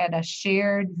believe had a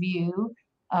shared view,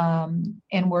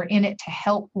 and we're in it to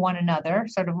help one another,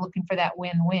 sort of looking for that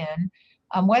win-win.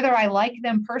 Whether I like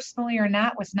them personally or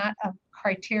not was not a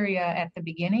criteria at the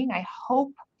beginning. I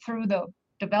hope through the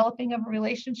developing of a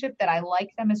relationship that I like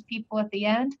them as people at the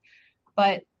end,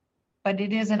 but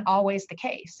it isn't always the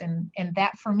case, and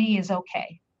that for me is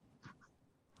okay.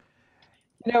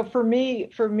 For me,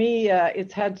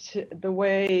 it's had to, the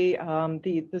way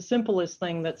the simplest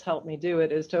thing that's helped me do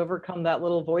it is to overcome that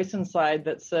little voice inside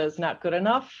that says not good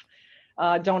enough,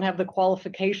 don't have the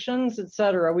qualifications,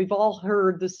 etc. We've all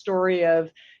heard the story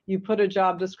of you put a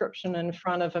job description in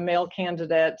front of a male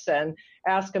candidate and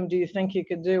ask them, do you think you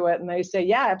could do it? And they say,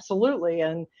 yeah, absolutely.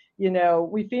 And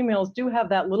we females do have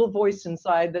that little voice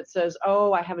inside that says,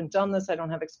 oh, I haven't done this. I don't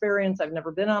have experience. I've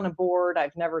never been on a board.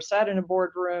 I've never sat in a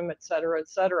boardroom, et cetera, et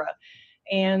cetera.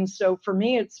 And so for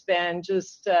me, it's been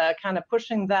just kind of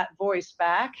pushing that voice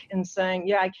back and saying,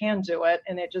 yeah, I can do it.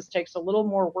 And it just takes a little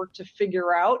more work to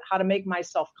figure out how to make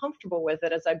myself comfortable with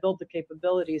it as I build the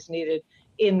capabilities needed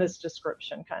in this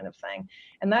description kind of thing.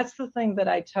 And that's the thing that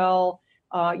I tell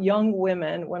young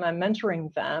women when I'm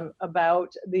mentoring them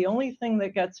about. The only thing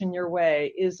that gets in your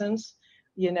way isn't,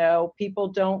 people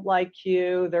don't like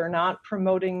you, they're not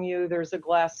promoting you, there's a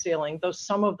glass ceiling.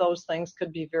 Some of those things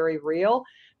could be very real,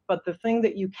 but the thing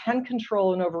that you can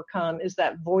control and overcome is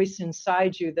that voice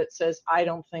inside you that says, I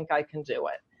don't think I can do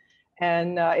it.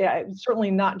 And it's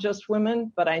certainly not just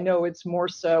women, but I know it's more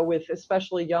so with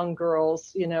especially young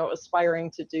girls,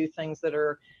 aspiring to do things that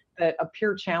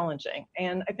appear challenging.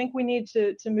 And I think we need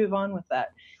to move on with that.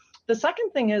 The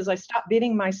second thing is I stopped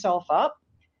beating myself up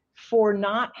for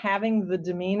not having the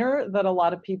demeanor that a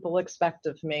lot of people expect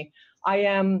of me. I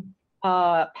am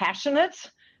passionate.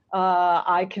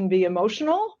 I can be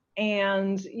emotional.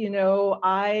 And,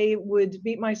 I would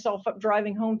beat myself up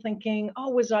driving home thinking, oh,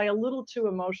 was I a little too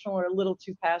emotional or a little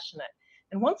too passionate?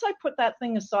 And once I put that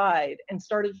thing aside and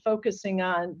started focusing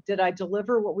on, did I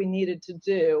deliver what we needed to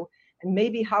do? And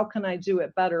maybe how can I do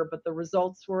it better? But the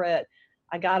results were it.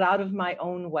 I got out of my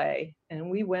own way. And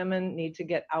we women need to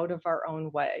get out of our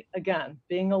own way. Again,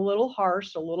 being a little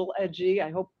harsh, a little edgy.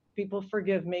 I hope people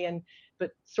forgive me,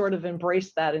 but sort of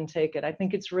embrace that and take it. I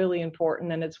think it's really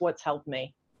important, and it's what's helped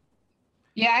me.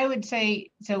 Yeah, I would say,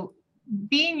 so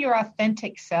being your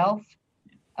authentic self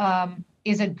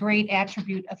is a great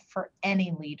attribute for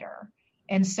any leader.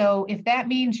 And so if that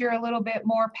means you're a little bit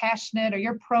more passionate or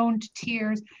you're prone to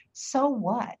tears, so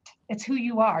what? It's who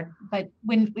you are. But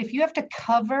if you have to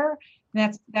cover,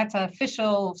 that's an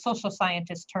official social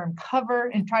scientist term, cover,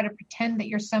 and try to pretend that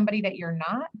you're somebody that you're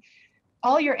not,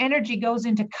 all your energy goes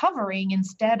into covering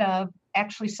instead of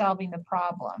actually solving the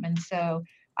problem. And so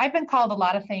I've been called a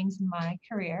lot of things in my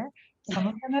career. Some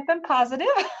of them have been positive,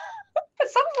 but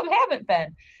some of them haven't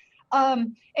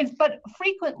been. But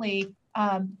frequently,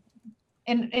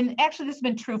 and actually this has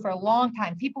been true for a long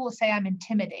time, people will say I'm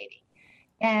intimidating.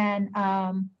 And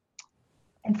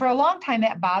for a long time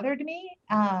that bothered me,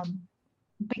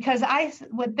 because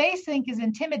what they think is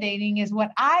intimidating is when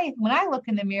I look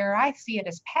in the mirror, I see it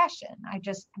as passion. I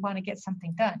just want to get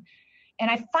something done. And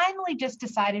I finally just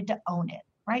decided to own it,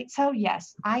 right? So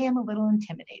yes, I am a little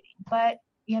intimidating, but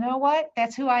you know what?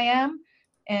 That's who I am.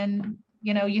 And,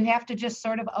 you have to just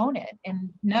sort of own it. And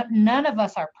none of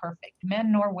us are perfect,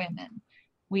 men nor women.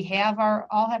 We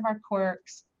all have our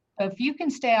quirks. But if you can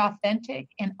stay authentic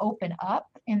and open up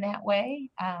in that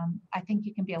way, I think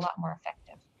you can be a lot more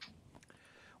effective.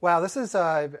 Wow, this is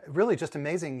really just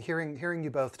amazing hearing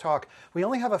you both talk. We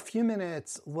only have a few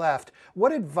minutes left.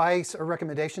 What advice or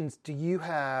recommendations do you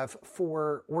have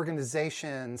for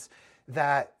organizations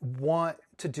that want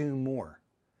to do more?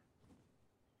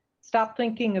 Stop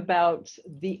thinking about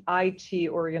the IT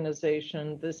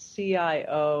organization, the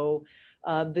CIO,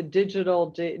 the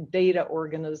digital data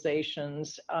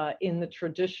organizations in the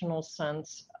traditional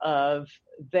sense of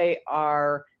they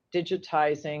are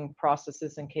digitizing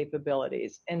processes and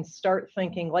capabilities, and start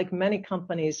thinking, like many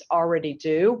companies already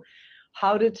do,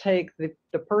 how to take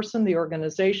the person, the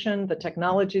organization, the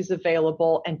technologies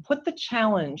available, and put the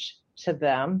challenge to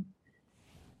them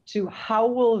to how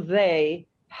will they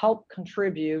help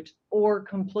contribute or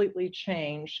completely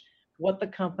change what the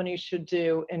company should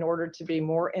do in order to be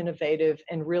more innovative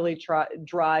and really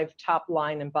drive top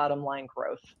line and bottom line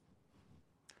growth.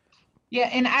 Yeah,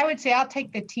 and I would say I'll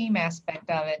take the team aspect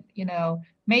of it.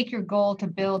 Make your goal to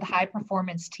build high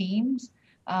performance teams.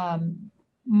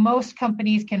 Most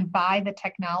companies can buy the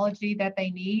technology that they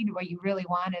need. What you really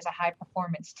want is a high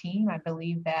performance team. I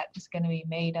believe that is going to be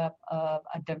made up of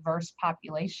a diverse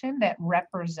population that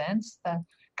represents the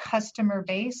customer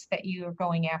base that you are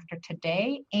going after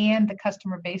today and the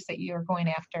customer base that you are going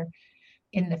after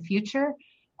in the future.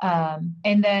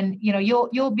 And then,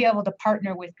 you'll be able to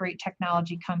partner with great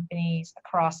technology companies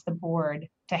across the board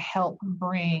to help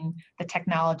bring the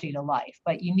technology to life.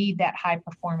 But you need that high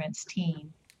performance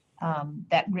team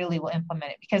that really will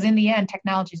implement it, because in the end,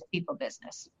 technology is a people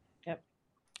business. Yep.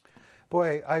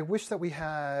 Boy, I wish that we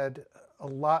had a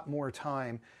lot more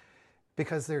time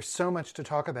because there's so much to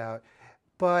talk about.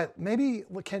 But maybe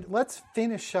let's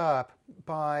finish up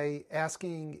by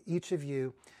asking each of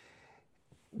you,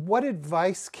 what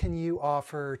advice can you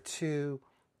offer to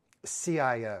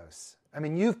CIOs? I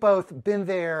mean, you've both been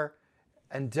there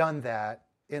and done that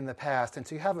in the past, and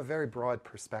so you have a very broad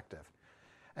perspective.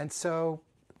 And so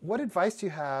what advice do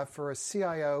you have for a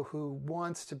CIO who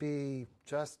wants to be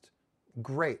just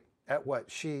great at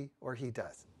what she or he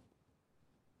does?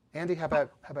 Andy, how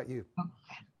about you?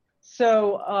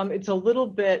 So it's a little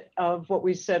bit of what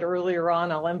we said earlier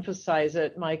on. I'll emphasize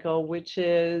it, Michael, which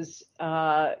is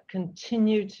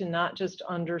continue to not just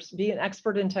be an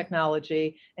expert in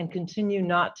technology and continue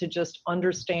not to just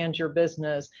understand your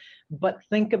business, but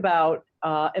think about,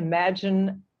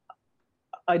 imagine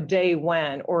a day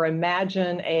when, or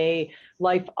imagine a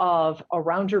life of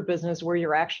around your business where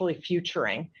you're actually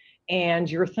futuring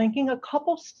and you're thinking a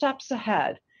couple steps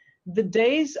ahead. The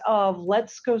days of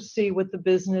let's go see what the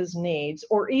business needs,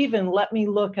 or even let me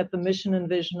look at the mission and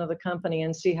vision of the company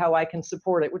and see how I can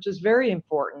support it, which is very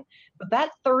important. But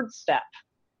that third step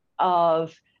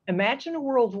of imagine a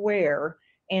world where,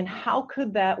 and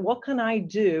what can I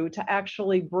do to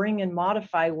actually bring and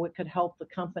modify what could help the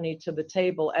company to the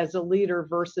table as a leader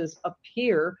versus a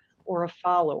peer or a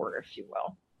follower, if you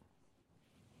will.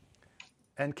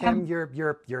 And Kim,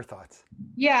 your thoughts?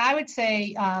 Yeah, I would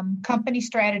say company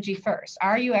strategy first.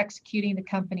 Are you executing the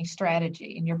company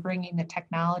strategy and you're bringing the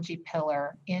technology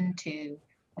pillar into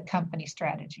the company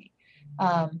strategy?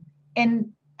 And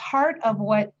part of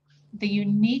what the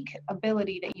unique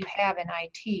ability that you have in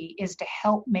IT is to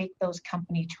help make those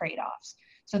company trade-offs.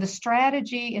 So the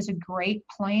strategy is a great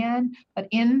plan, but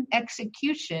in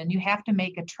execution, you have to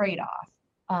make a trade-off.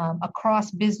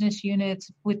 Across business units,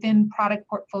 within product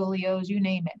portfolios, you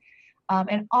name it.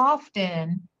 And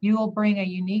often you will bring a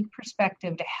unique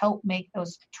perspective to help make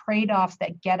those trade-offs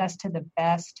that get us to the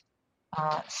best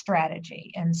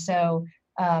strategy. And so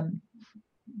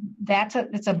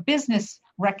it's a business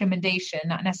recommendation,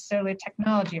 not necessarily a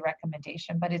technology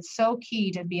recommendation, but it's so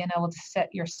key to being able to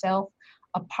set yourself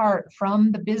apart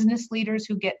from the business leaders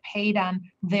who get paid on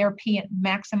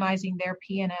maximizing their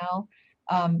P&L.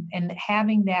 And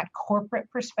having that corporate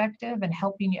perspective and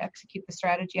helping you execute the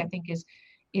strategy, I think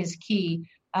is key.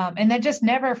 And then just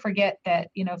never forget that,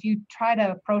 if you try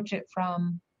to approach it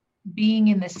from being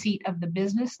in the seat of the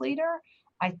business leader,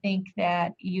 I think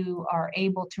that you are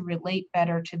able to relate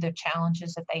better to the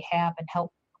challenges that they have and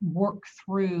help work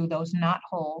through those knot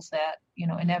holes that,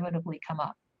 inevitably come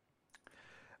up.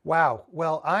 Wow.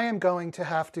 Well, I am going to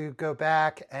have to go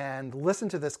back and listen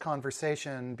to this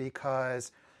conversation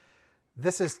because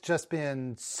this has just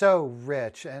been so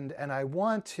rich, and I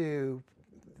want to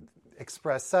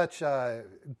express such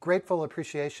grateful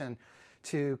appreciation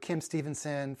to Kim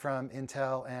Stevenson from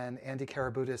Intel and Andy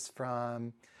Karabutis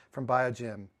from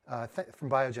Biogen.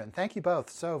 Thank you both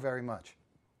so very much.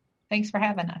 Thanks for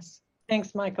having us.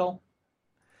 Thanks, Michael.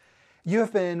 You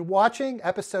have been watching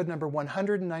episode number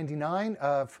 199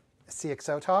 of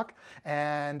CXO Talk,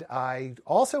 and I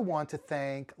also want to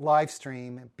thank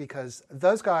Livestream because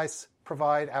those guys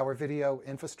provide our video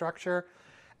infrastructure,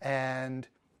 and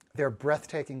they're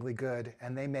breathtakingly good,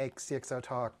 and they make CXO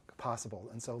Talk possible.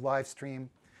 And so Livestream,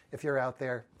 if you're out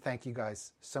there, thank you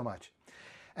guys so much.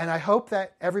 And I hope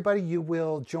that everybody, you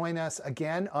will join us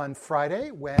again on Friday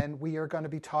when we are going to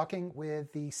be talking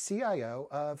with the CIO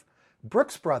of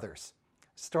Brooks Brothers.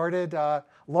 Started a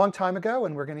long time ago,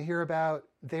 and we're going to hear about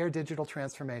their digital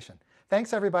transformation.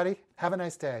 Thanks, everybody. Have a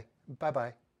nice day.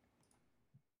 Bye-bye.